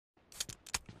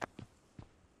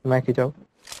मैं खिंचाऊं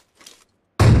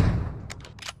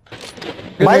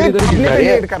भाई इधर अपने पे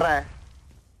गिर लेट कर रहा है।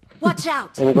 Watch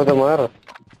out! इनको तो मार।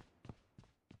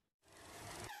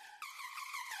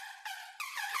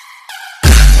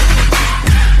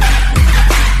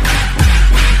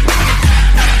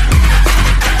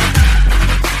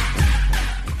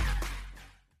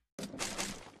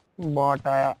 बॉट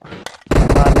आया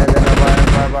मारने देना।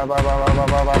 Bye bye bye bye bye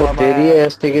bye bye तो बाय तेरी बाय।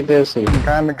 एसटी की तेज से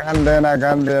गन गन देना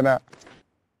गन देना।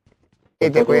 ये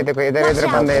देखो इधर इधर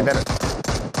बंदे इधर।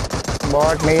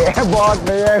 बॉट नहीं है बॉट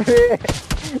नहीं है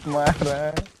अभी मार रहा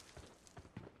है।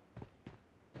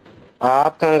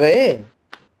 आप कहाँ गए?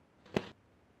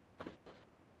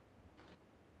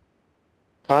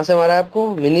 कहाँ से मारा है आपको?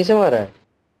 मिनी से मारा है?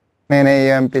 नहीं नहीं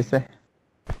ये एमपी से।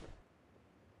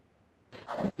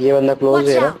 ये बंदा क्लोज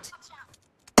Watch है out!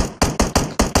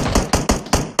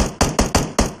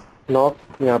 नॉक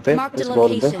यहाँ पे Marked a इस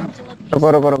बॉल पे। location. रुको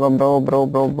रुको रुको bro bro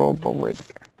bro bro bro wait.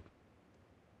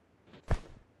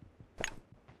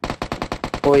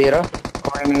 ओ ये रहा।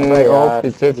 कोई अबे नहीं। ओ यार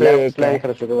पीछे से लेफ्ट एक है। फ्लैंक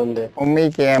कर चुके बंदे।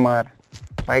 उम्मीद के है मार।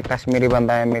 भाई कश्मीरी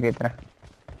बंदा है मेरी तरह।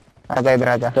 आजा इधर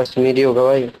आजा। कश्मीरी होगा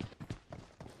भाई।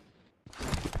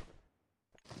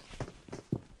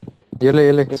 ये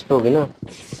ले इस पे होगी ना।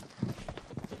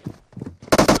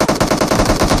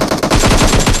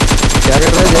 क्या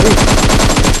कर रहा है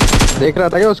जेरी? देख रहा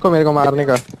था क्या उसको मेरे को मारने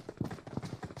का?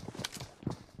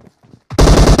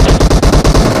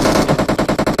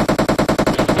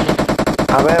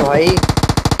 अबे भाई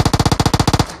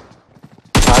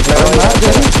हाथ लगा भाई, हाथ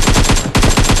लगा।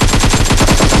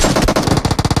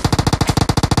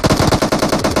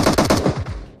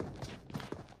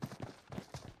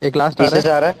 एक लास्ट आ पीछे से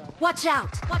रहा आ रहा है। Watch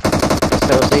out! इस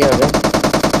तरफ से ही आ गया।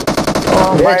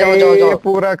 ओ ए, भाई जाओ, जाओ, जाओ।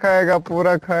 पूरा खाएगा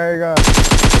पूरा खाएगा।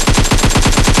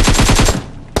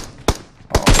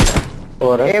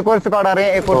 और एक और स्क्वाड आ रहे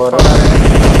हैं एक और और? स्क्वाड आ रहे हैं।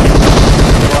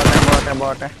 बॉट है बॉट है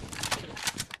बॉट है।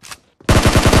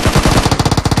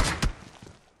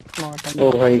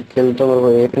 ओ भाई किल तो मेरे को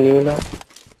एक नहीं मिला। है।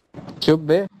 चुप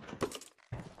बे।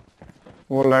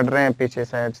 वो लड़ रहे हैं पीछे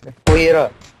साइड से। ओ ये रहा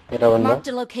मेरा बंदा। Marked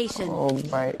a location. ओ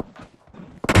भाई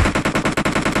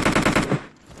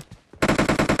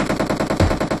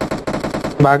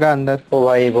भागा अंदर। ओ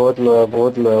भाई बहुत लो है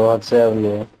बहुत लो है बहुत से अब लो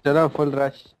है। चलो फुल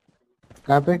रश।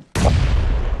 कहाँ पे?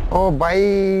 ओ भाई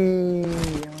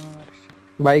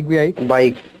बाइक भी आई।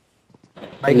 बाइक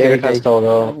बाइक लेकर आई खस्ता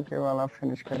होगा। एमके वाला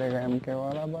फिनिश करेगा। एमके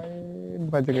वाला भाई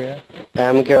बच गया।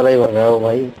 एम के वाला ही भर रहा है वो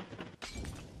भाई।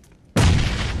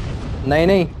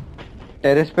 नहीं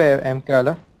टेरेस पे है एम के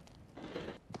वाला।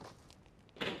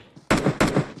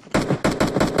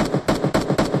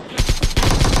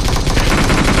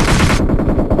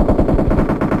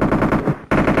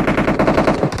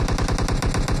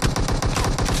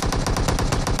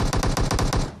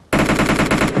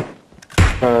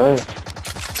 हाँ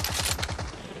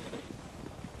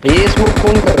ये स्मोक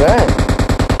कौन कर रहा है?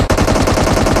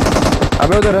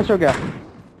 अबे उधर रश हो गया।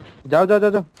 जाओ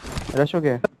रश हो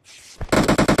गया।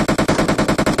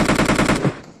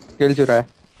 किल चुरा है।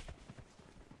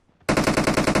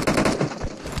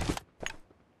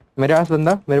 मेरे पास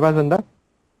बंदा मेरे पास बंदा।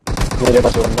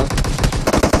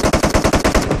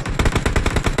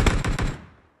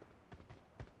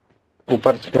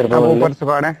 ऊपर मेरे पे अब बंदा। ऊपर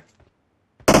स्क्वाड है।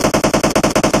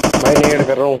 भाई नेड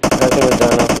कर रहा हूँ ऐसे मत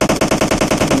जाना।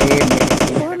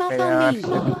 Form up on me.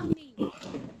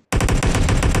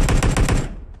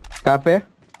 कहाँ पे?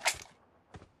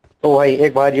 ओ भाई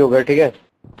एक बार ही होगा ठीक है।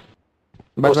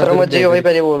 बस दूसरा मत जाइए भाई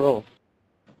पहले बोल रहा हूँ।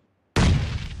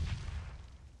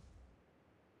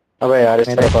 अबे यार इस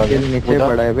मेरा तरफ आ किल गया। नीचे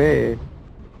पड़ा है बे।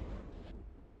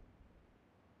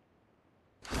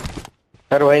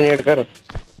 कर भाई नेड कर।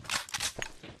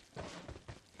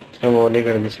 मोली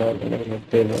कर दी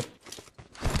साहब।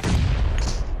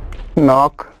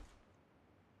 नॉक।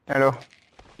 हेलो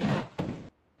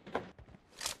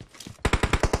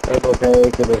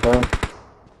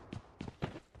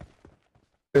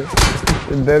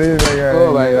इधर ही लगा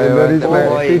ओ भाई, भाई, इधर ही भाई, लगा।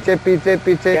 भाई। पीछे पीछे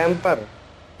पीछे कैंपर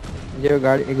ये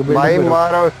गाड़ी एक भाई बिल्डिंग पे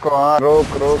मारा उसको। हाँ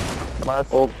रोक रोक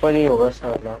बस। ओपन ही होगा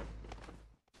साला।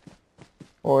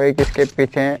 ओ एक इसके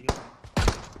पीछे है।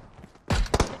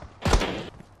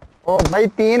 ओ भाई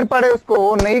 3 पड़े उसको।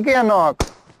 वो नहीं किया नॉक।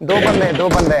 2 बंदे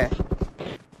हैं।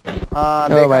 हाँ ओ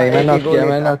देखा भाई एक मैं ही नॉक किया गोली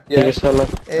मैं था। नॉक किया। ये साला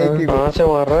एक ही कहाँ से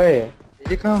मार रहा है?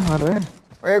 ये कहाँ मार रहा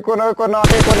है? एक और नॉक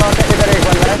है। इधर एक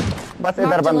बंदा है। बस इधर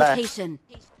Marked a बंदा है। location.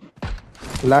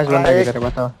 लास्ट बंदा एक- किधर है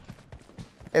बताओ?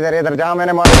 इधर जहाँ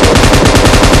मैंने मारा।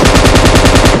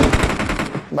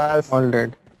 बस ऑल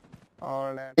डेड।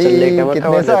 चल लेके मत कितने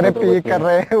आवाज सारे देता तो पीक कुछ कर नहीं।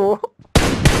 रहे हैं वो।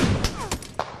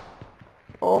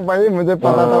 ओ भाई मुझे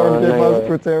पता था हाँ, उनके नहीं पास भाई।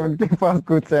 कुछ है, उनके पास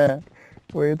कुछ है।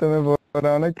 वही तो मैं बोल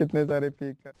रहा हूँ ना, कितने सारे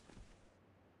पीक है।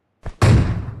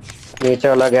 नीचे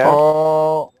वाला गया,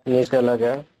 ओ नीचे वाला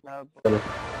गया। चलो।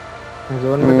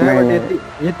 जोन में तो है, बट नहीं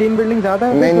ये 3 बिल्डिंग ज्यादा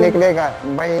है नहीं फिर तो। निकलेगा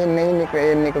भाई, नहीं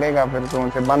निकले, निकलेगा फिर जोन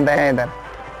से। बंदे हैं इधर,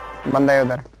 बंदा है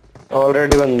उधर।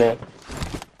 ऑलरेडी बंदे हैं।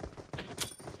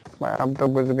 अब तो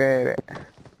घुस गए रे।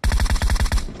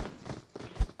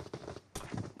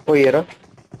 वो ये रहा।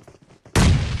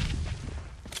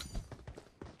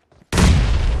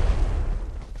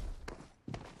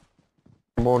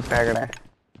 बहुत टैगड़ है।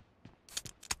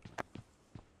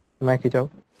 मैं खिंचाऊं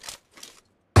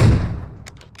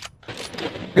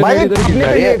भाई इधर ही अपने खींच पे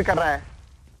रही है। लीड कर रहा है।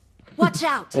 Watch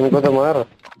out! इनको तो मार।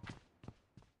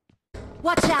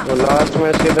 Watch वो out! लास्ट में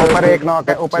इसके इधर ऊपर एक नॉक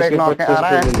है, ऊपर एक नॉक है, आ रहा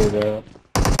है। है।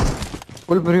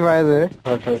 फुल फ्री फायर है।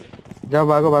 हट हट। जाओ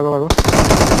भागो भागो भागो।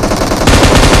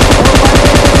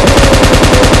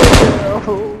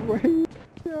 ओ भाई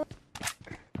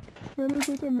मैंने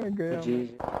सोचा मैं गया।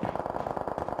 जी।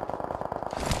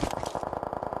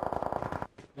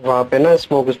 वहाँ पे ना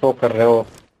स्मोक स्मोक कर रहे हो।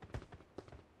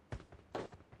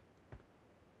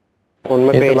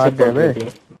 उनमें ये तो पेड़ से भाग गए पड़ बे। रही थी।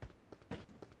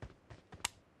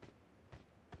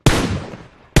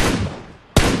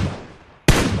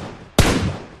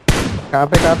 कहाँ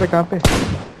पे कहाँ पे कहाँ पे?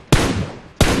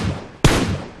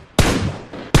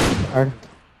 हट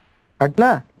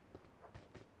हटना,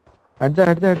 हट जा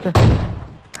हट जा हट जा।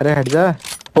 अरे हट जा।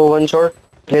 वो वन शॉट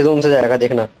प्ले जोन से जाएगा,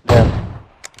 देखना। गया।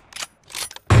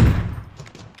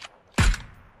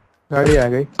 गाड़ी आ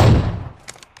गई।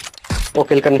 वो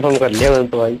किल कंफर्म कर लिया मैंने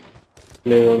तो भाई।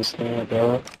 प्ले जोन से गया।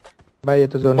 भाई ये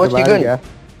तो जोन ओ, के बाहर चिकन। गया।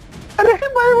 अरे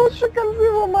भाई वो शक्ल से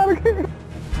वो मार गए।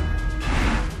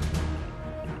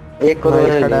 एक को तो भाई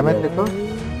मैंने इसका ले डैमेज लिया। देखो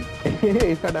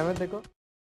इसका डैमेज देखो।